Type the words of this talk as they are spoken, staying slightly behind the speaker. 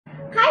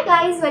Hi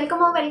guys,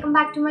 welcome or welcome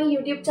back to my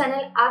YouTube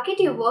channel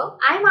Archituber.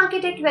 I'm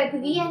Architect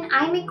Vaibhavi and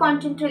I make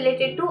content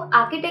related to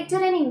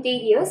architecture and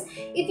interiors.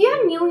 If you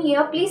are new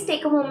here, please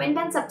take a moment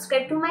and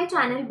subscribe to my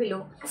channel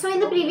below. So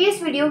in the previous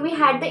video, we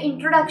had the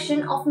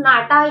introduction of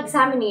NATA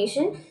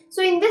examination.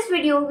 So in this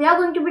video, we are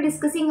going to be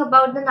discussing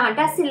about the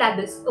NATA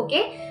syllabus.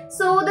 Okay,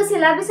 so the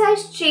syllabus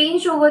has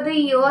changed over the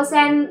years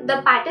and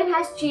the pattern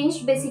has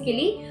changed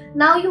basically.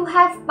 Now you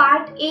have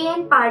part A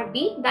and part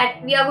B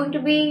that we are going to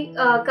be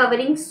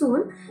covering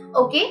soon.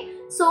 Okay,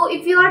 so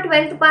if you are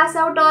 12th pass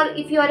out or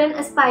if you are an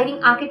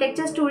aspiring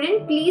architecture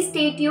student, please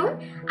stay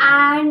tuned,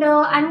 and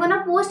I'm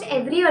gonna post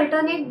every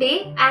alternate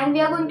day and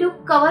we are going to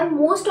cover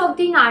most of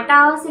the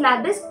NATA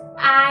syllabus,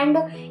 and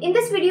in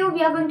this video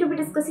we are going to be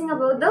discussing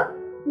about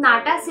the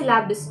NATA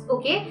syllabus.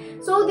 Okay,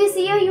 so this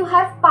year you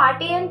have part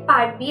A and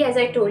part B as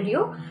I told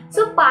you.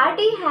 So part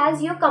A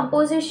has your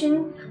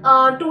composition,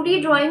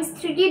 2D drawings,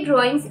 3D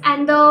drawings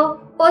and the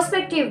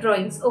perspective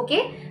drawings.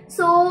 Okay,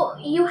 so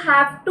you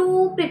have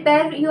to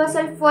prepare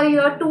yourself for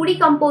your 2D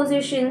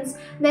compositions,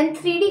 then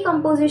 3D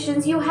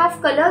compositions. You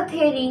have color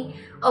theory,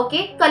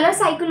 okay, color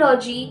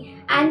psychology,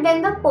 and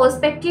then the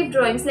perspective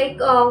drawings like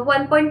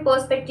 1-point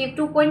perspective,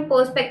 2-point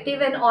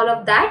perspective and all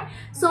of that.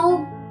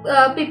 So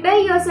prepare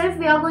yourself.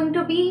 We are going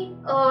to be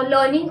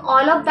learning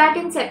all of that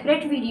in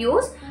separate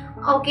videos.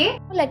 Okay,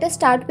 let us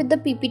start with the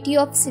PPT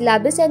of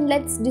syllabus and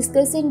let's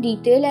discuss in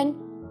detail and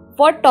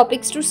what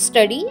topics to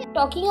study.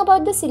 Talking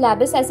about the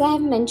syllabus, as I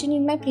have mentioned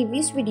in my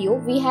previous video,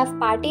 we have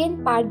part A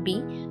and part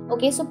B.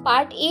 Okay, so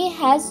part A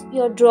has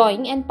your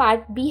drawing and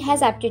part B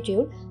has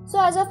aptitude.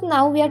 So as of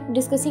now we are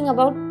discussing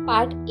about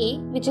part A,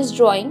 which is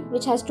drawing,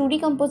 which has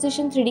 2D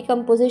composition, 3D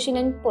composition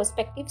and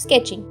perspective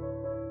sketching.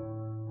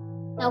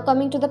 Now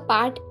coming to the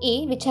part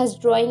A, which has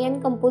drawing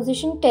and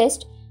composition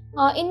test.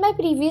 In my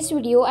previous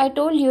video I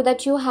told you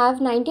that you have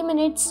 90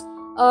 minutes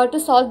to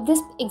solve this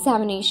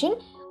examination.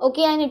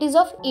 Okay, and it is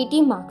of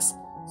 80 marks.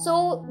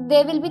 So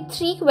there will be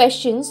 3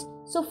 questions.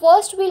 So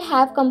first we'll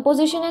have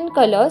composition and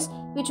colors,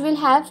 which will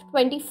have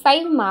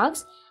 25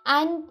 marks,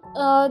 and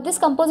this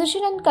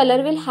composition and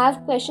color will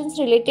have questions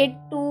related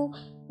to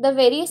the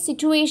various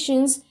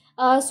situations,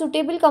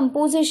 suitable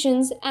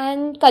compositions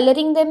and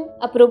coloring them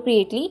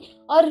appropriately,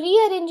 or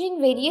rearranging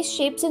various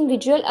shapes in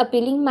visual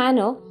appealing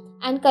manner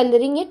and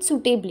coloring it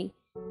suitably.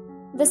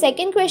 The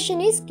second question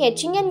is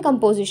sketching and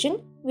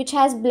composition, which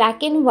has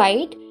black and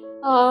white.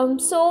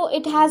 So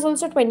it has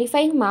also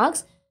 25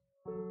 marks.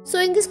 So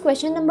in this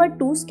question number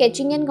 2,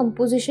 sketching and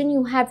composition,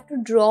 you have to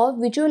draw,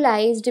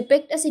 visualize,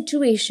 depict a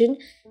situation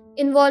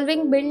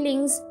involving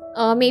buildings,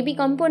 maybe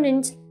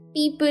components,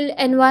 people,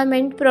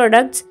 environment,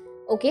 products.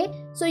 Okay,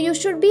 so you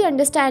should be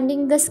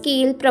understanding the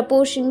scale,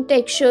 proportion,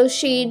 texture,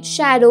 shade,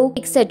 shadow,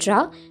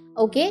 etc.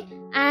 Okay,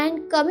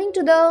 and coming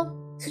to the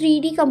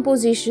 3D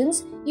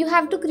compositions, you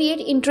have to create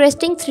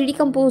interesting 3D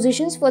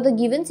compositions for the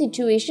given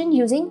situation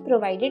using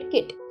provided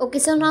kit. Okay,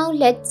 so now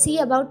let's see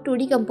about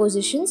 2D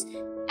compositions.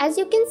 As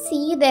you can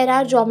see, there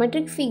are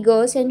geometric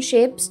figures and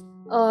shapes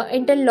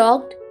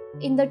interlocked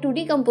in the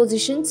 2D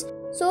compositions.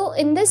 So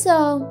in this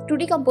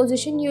 2D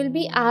composition, you will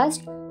be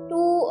asked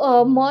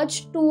to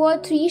merge 2 or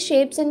 3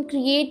 shapes and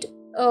create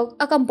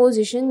a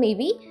composition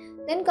maybe.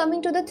 Then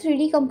coming to the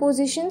 3D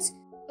compositions,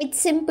 it's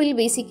simple.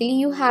 Basically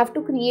you have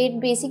to create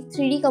basic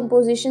 3D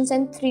compositions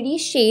and 3D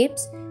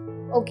shapes,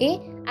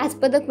 okay, as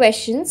per the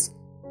questions.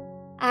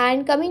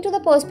 And coming to the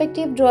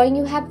perspective drawing,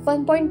 you have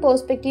 1-point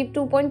perspective,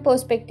 2-point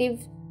perspective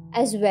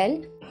as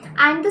well.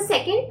 And the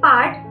second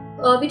part,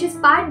 which is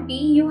part B,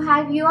 you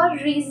have your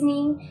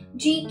reasoning,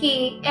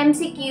 GK,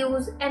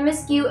 MCQs,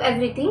 MSQ,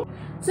 everything.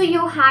 So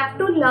you have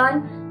to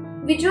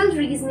learn visual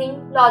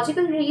reasoning,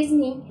 logical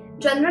reasoning,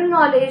 general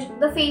knowledge,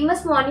 the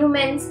famous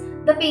monuments,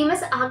 the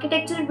famous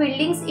architectural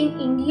buildings in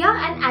India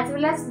and as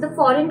well as the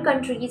foreign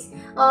countries,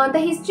 the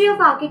history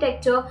of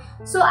architecture.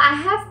 So I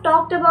have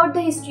talked about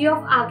the history of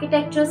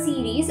architecture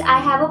series. I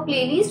have a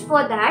playlist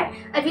for that.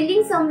 I will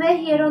link somewhere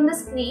here on the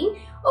screen.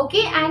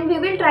 Okay, and we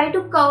will try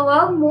to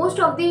cover most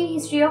of the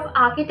history of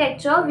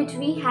architecture which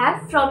we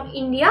have from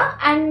India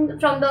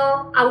and from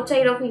the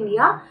outside of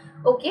India.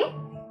 Okay,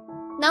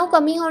 now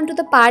coming on to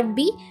the part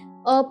B.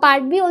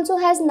 Part B also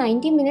has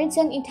 90 minutes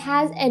and it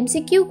has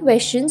MCQ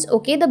questions.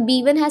 Okay, the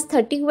B1 has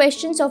 30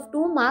 questions of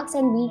 2 marks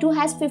and B2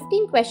 has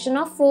 15 questions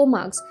of 4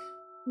 marks.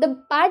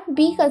 The part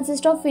B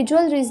consists of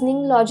visual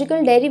reasoning,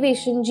 logical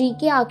derivation,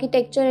 GK,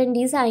 architecture and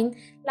design,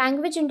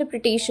 language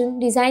interpretation,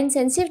 design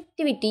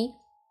sensitivity,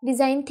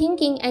 design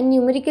thinking and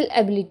numerical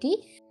ability.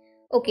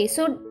 Okay,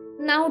 so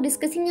now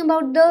discussing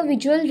about the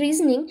visual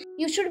reasoning,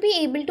 you should be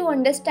able to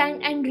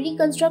understand and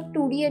reconstruct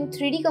 2D and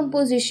 3D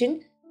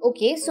composition.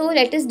 Okay, so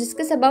let us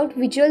discuss about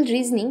visual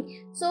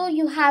reasoning. So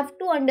you have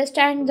to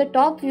understand the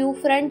top view,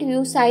 front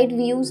view, side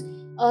views,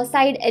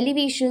 side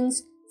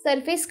elevations,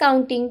 surface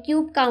counting,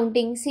 cube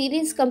counting,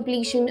 series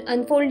completion,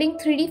 unfolding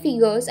 3D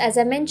figures as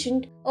I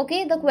mentioned.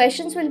 Okay, the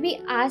questions will be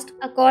asked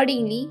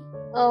accordingly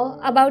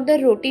about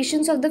the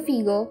rotations of the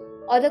figure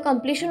or the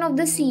completion of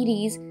the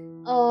series.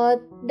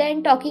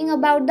 Then talking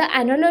about the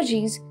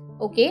analogies.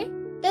 Okay,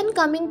 then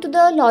coming to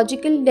the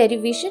logical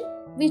derivation.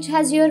 which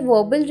has your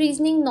verbal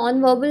reasoning,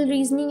 non-verbal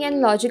reasoning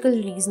and logical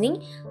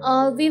reasoning.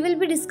 We will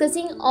be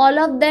discussing all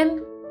of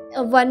them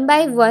one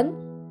by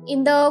one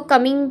in the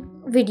coming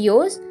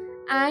videos.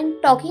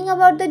 And talking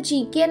about the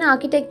GK and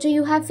architecture,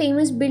 you have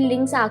famous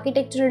buildings,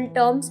 architectural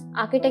terms,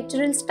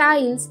 architectural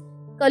styles,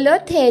 color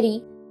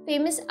theory,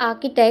 famous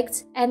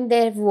architects and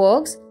their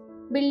works,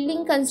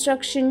 building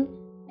construction,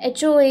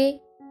 HOA,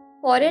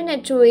 foreign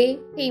HOA,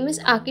 famous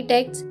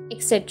architects,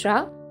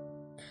 etc.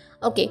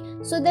 Okay,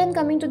 so then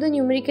coming to the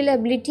numerical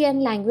ability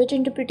and language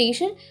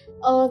interpretation,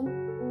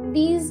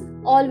 these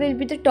all will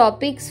be the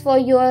topics for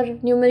your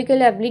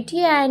numerical ability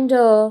and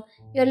your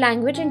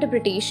language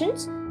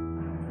interpretations.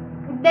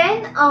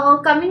 Then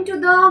coming to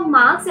the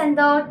marks and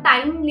the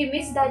time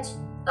limits that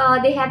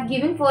they have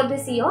given for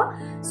this year.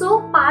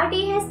 So part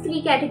A has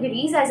 3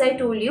 categories, as I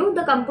told you: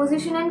 the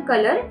composition and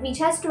color, which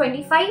has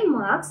 25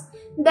 marks,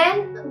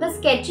 then the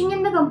sketching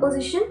and the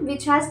composition,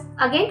 which has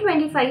again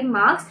 25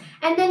 marks,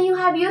 and then you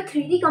have your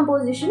 3D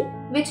composition,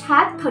 which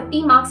have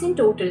 30 marks in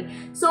total.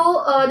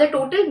 So the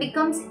total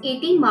becomes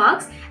 80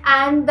 marks,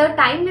 and the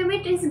time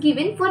limit is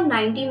given for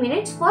 90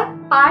 minutes for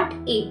part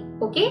A.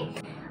 Okay.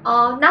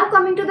 Now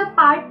coming to the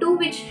part 2,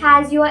 which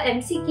has your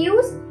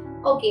MCQs.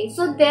 Okay,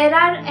 so there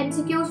are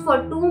MCQs for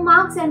 2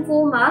 marks and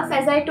 4 marks.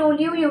 As I told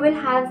you, you will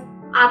have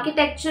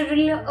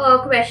architectural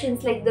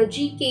questions like the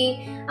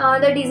GK,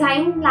 the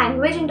design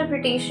language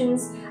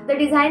interpretations, the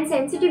design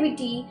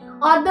sensitivity,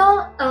 or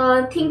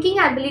the thinking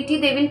ability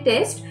they will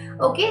test.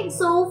 Okay,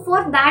 so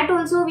for that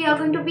also we are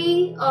going to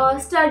be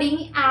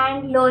studying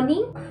and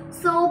learning.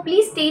 So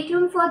please stay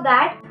tuned for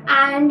that.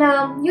 And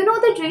you know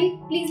the drill.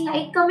 Please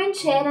like, comment,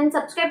 share and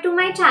subscribe to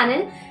my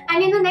channel.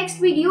 And in the next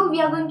video,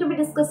 we are going to be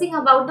discussing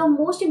about the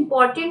most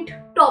important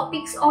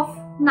topics of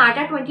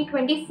NATA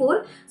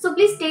 2024. So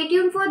please stay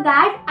tuned for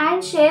that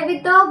and share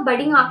with the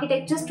budding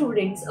architecture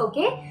students.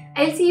 Okay,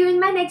 I'll see you in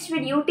my next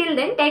video. Till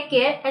then, take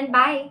care and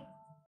bye.